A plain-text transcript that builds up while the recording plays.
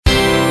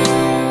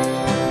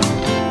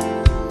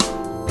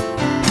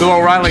Bill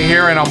O'Reilly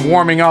here, and I'm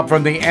warming up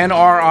from the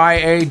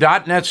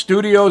NRIA.net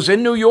studios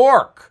in New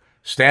York.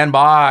 Stand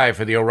by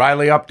for the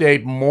O'Reilly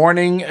Update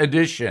Morning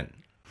Edition.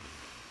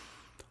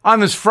 On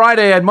this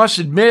Friday, I must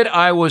admit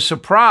I was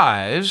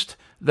surprised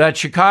that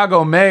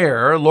Chicago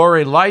Mayor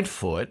Lori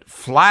Lightfoot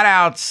flat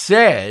out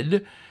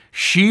said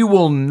she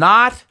will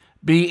not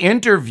be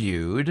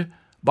interviewed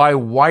by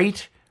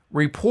white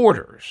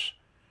reporters.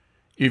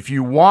 If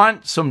you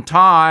want some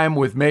time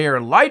with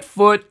Mayor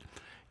Lightfoot,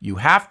 you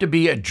have to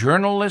be a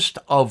journalist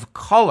of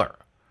color.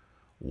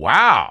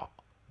 Wow,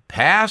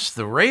 pass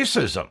the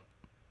racism.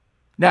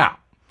 Now,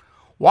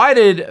 why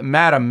did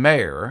Madam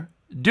Mayor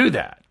do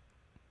that?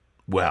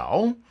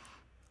 Well,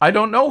 I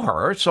don't know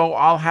her, so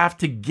I'll have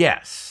to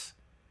guess.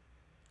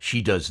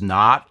 She does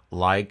not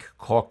like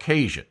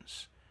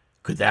Caucasians.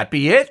 Could that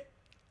be it?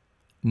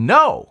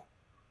 No,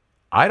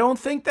 I don't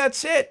think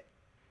that's it.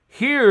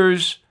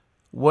 Here's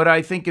what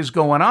I think is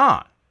going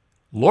on.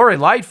 Lori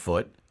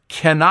Lightfoot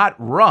cannot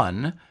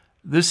run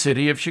the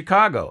city of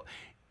Chicago.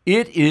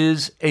 It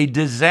is a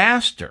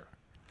disaster.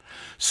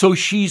 So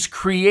she's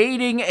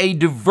creating a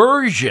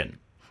diversion.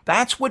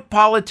 That's what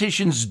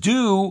politicians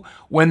do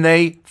when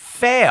they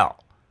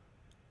fail.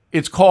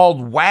 It's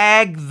called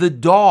wag the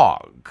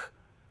dog.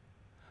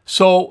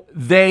 So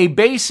they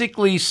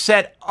basically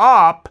set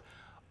up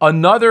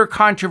another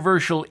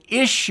controversial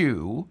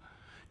issue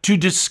to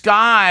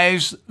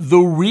disguise the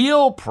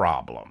real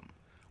problem,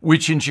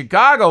 which in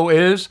Chicago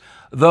is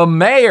the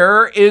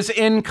mayor is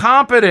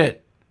incompetent.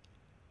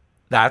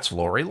 That's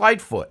Lori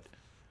Lightfoot.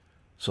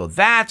 So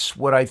that's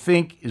what I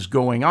think is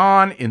going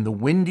on in the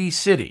Windy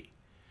City.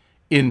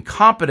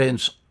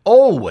 Incompetence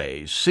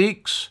always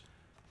seeks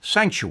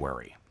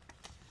sanctuary.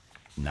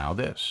 Now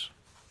this.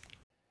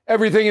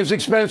 Everything is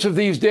expensive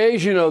these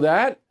days, you know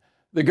that.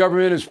 The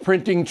government is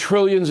printing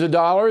trillions of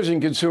dollars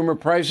and consumer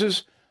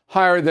prices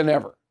higher than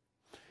ever.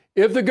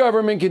 If the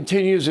government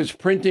continues its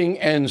printing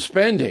and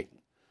spending,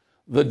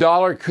 the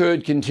dollar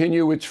could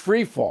continue its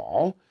free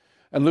fall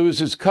and lose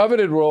its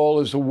coveted role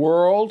as the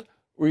world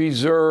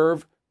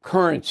reserve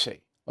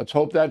currency. Let's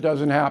hope that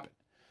doesn't happen.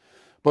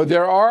 But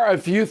there are a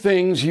few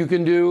things you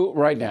can do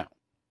right now.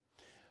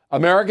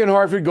 American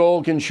Hartford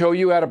Gold can show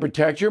you how to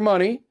protect your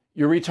money,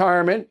 your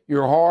retirement,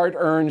 your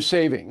hard-earned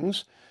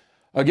savings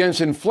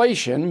against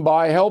inflation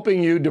by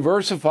helping you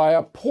diversify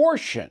a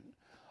portion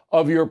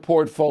of your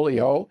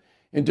portfolio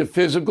into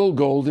physical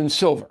gold and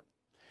silver.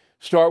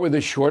 Start with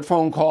a short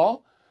phone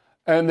call,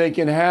 and they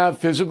can have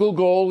physical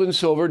gold and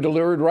silver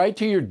delivered right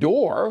to your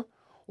door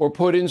or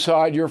put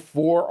inside your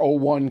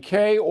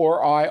 401k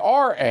or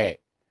IRA.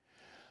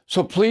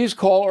 So please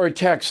call or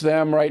text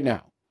them right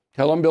now.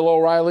 Tell them Bill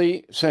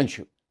O'Reilly sent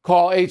you.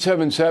 Call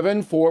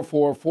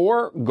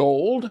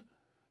 877-444-GOLD,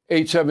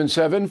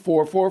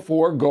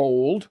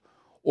 877-444-GOLD,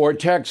 or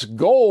text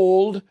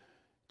GOLD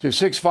to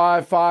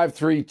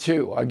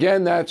 65532.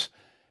 Again, that's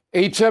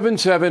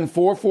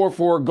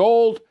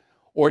 877-444-GOLD,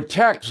 or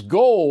text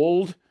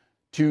GOLD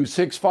to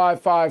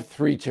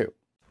 65532.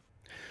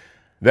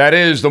 That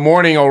is the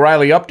Morning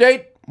O'Reilly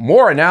Update.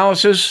 More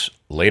analysis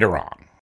later on.